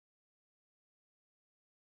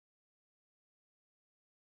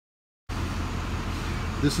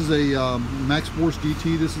This is a Max Force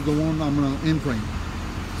GT. This is the one I'm going to end frame.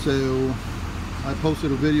 So I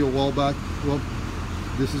posted a video a while back. Well,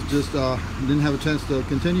 this is just didn't have a chance to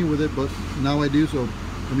continue with it, but now I do. So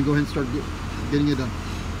let me go ahead and start getting it done.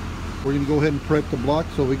 We're going to go ahead and prep the block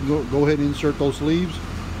so we can go ahead and insert those sleeves.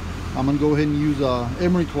 I'm going to go ahead and use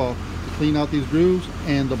emery cloth to clean out these grooves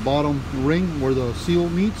and the bottom ring where the seal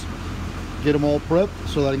meets. Get them all prepped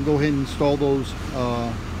so that I can go ahead and install those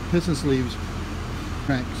piston sleeves.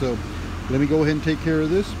 So let me go ahead and take care of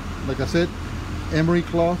this. Like I said, emery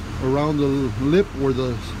cloth around the lip where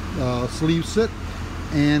the sleeves sit,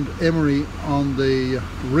 and emery on the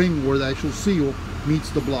ring where the actual seal meets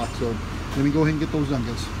the block. So let me go ahead and get those done,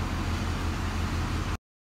 guys.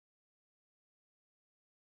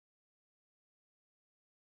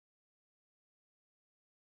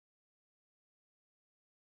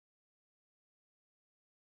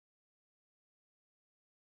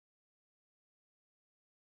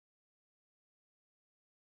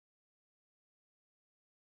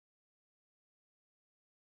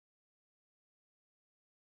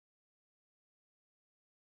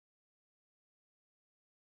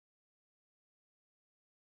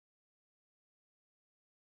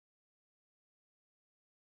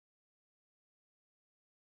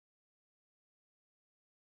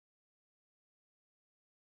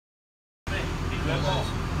 Guys,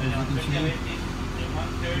 as you can see,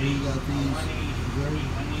 we got these very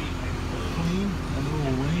clean, a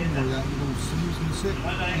little ring where that little seal's gonna sit,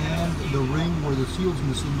 and the ring where the seal's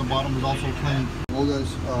missing, the bottom is also clean. Well guys,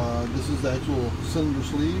 this is the actual cylinder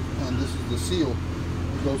sleeve, and this is the seal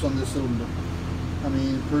that goes on this cylinder. I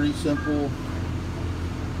mean, pretty simple.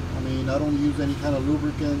 I mean, I don't use any kind of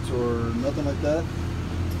lubricants or nothing like that.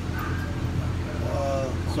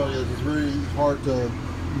 So yes, it's very hard to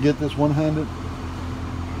get this one-handed.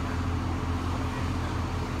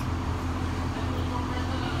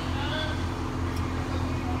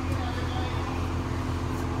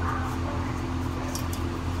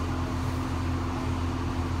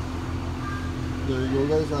 There you go,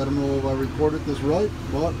 guys. I don't know if I recorded this right,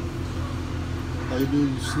 but all you do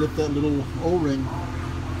is slip that little O-ring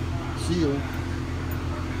seal,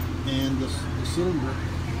 and the cylinder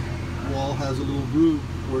wall has a little groove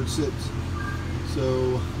where it sits.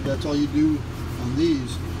 So that's all you do on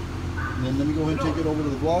these. And then let me go ahead and take it over to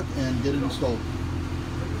the block and get it installed.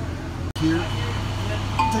 Here,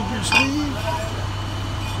 take your sleeve,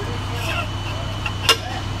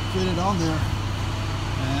 fit it on there.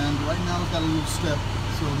 And right now it's got a little step,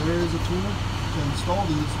 so there is a tool to install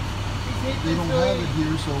these. They don't have it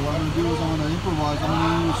here, so what I'm going to do is I'm going to improvise. I'm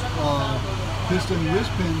going to use piston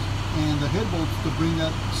wrist pins and the head bolts to bring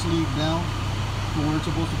that sleeve down to where it's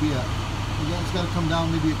supposed to be at. It's got to come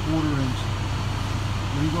down maybe a 1/4 inch.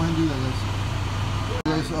 Let me go ahead and do that, guys.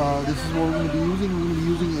 Guys, this is what we're going to be using. We're going to be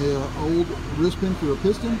using an old wrist pin for a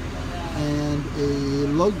piston and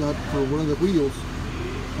a lug nut for one of the wheels,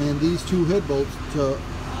 and these two head bolts to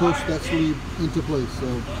push that sleeve into place. So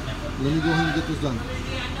let me go ahead and get this done.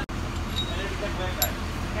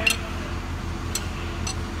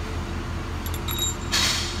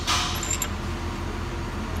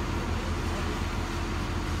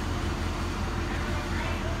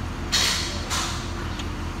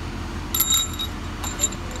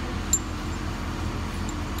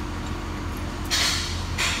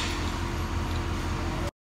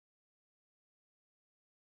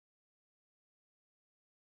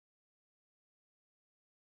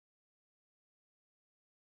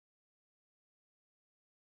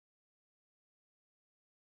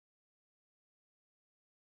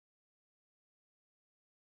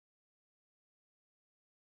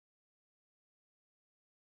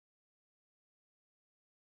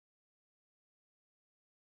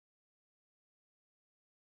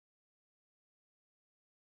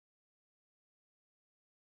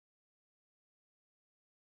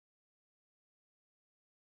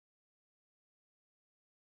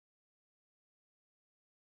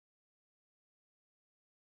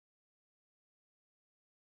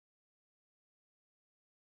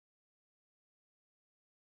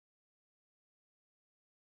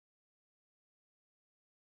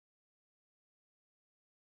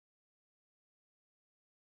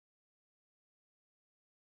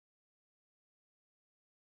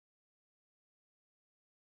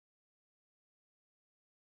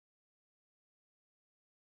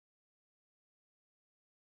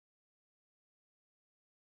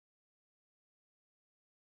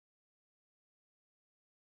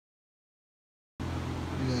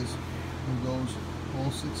 Guys, here goes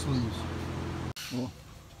all 6 sleeves. Well,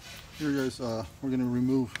 here guys, we're going to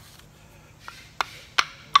remove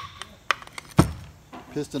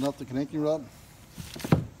piston up the connecting rod.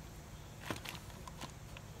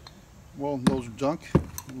 Well, those are junk.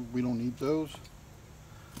 We don't need those.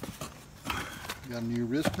 Got a new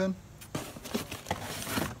wrist pin,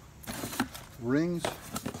 rings,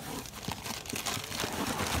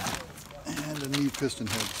 and a new piston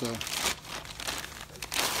head. So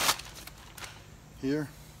here,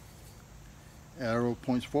 arrow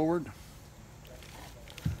points forward,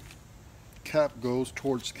 cap goes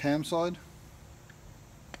towards cam side,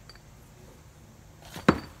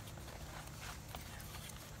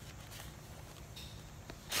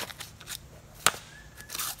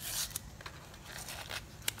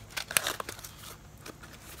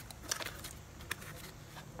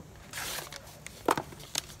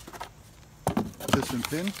 piston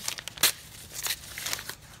pin,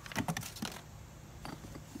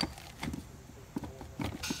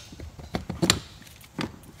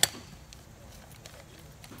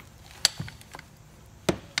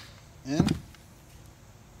 and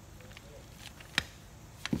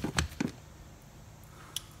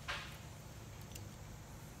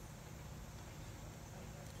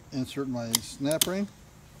insert my snap ring,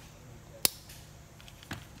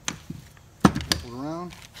 pull it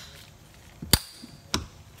around,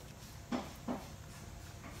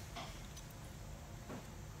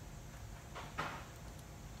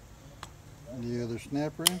 the other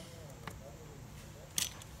snap ring,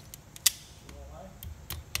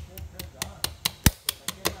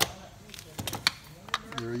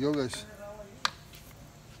 there we go, guys.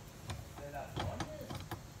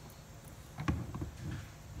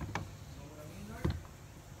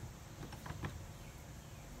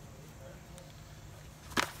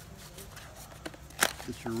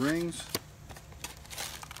 Get your rings.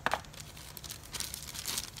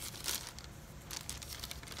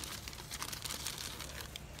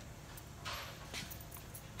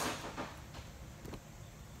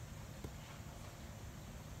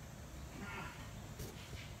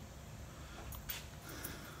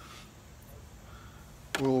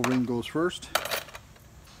 Oil ring goes first.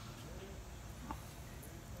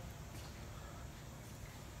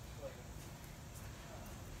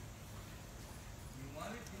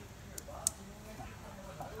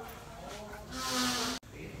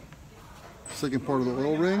 Second part of the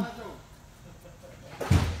oil ring.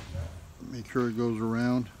 Make sure it goes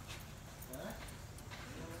around.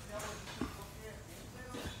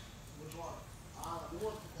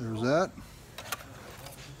 There's that.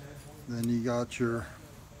 Then you got your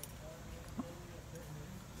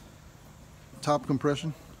top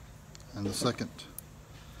compression, and the second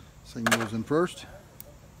goes in first.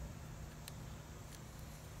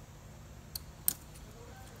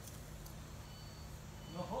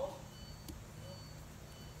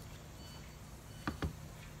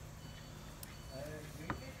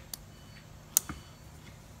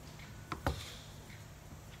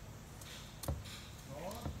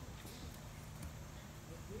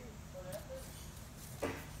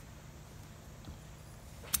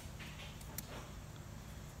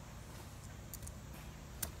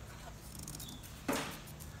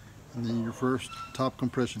 And then your first top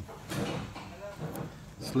compression.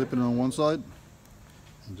 Slip it on one side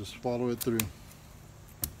and just follow it through.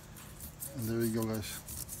 And there you go, guys.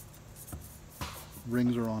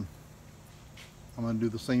 Rings are on. I'm going to do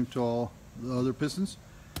the same to all the other pistons.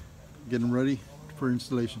 Get them ready for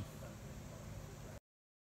installation.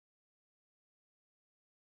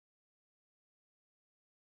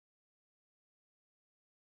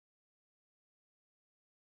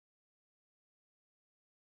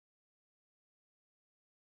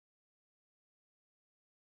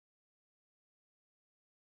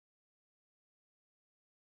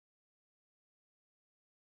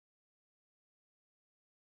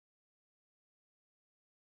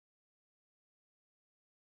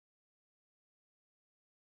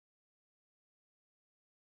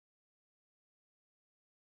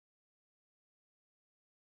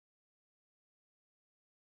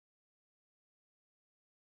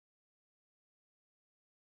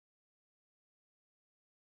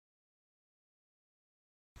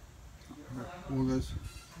 Well, guys,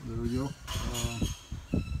 there we go.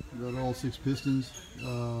 Got all 6 pistons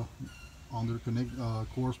on their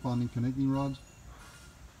corresponding connecting rods.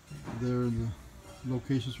 They're in the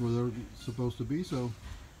locations where they're supposed to be. So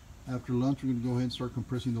after lunch, we're going to go ahead and start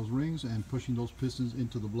compressing those rings and pushing those pistons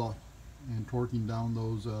into the block and torquing down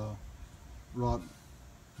those rod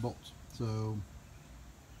bolts. So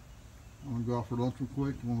I'm going to go out for lunch real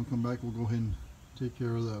quick. When we come back, we'll go ahead and take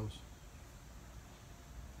care of those.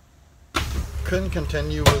 Couldn't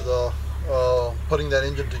continue with putting that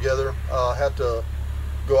engine together. Had to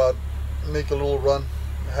go out, make a little run.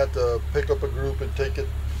 Had to pick up a group and take it.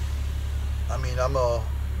 I mean, I'm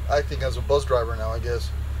acting as a bus driver now, I guess.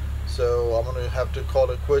 So I'm gonna have to call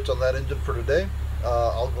it quits on that engine for today.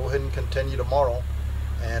 I'll go ahead and continue tomorrow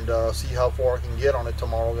and see how far I can get on it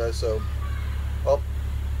tomorrow, guys. So, well,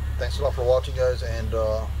 thanks a lot for watching, guys, and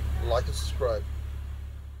like and subscribe.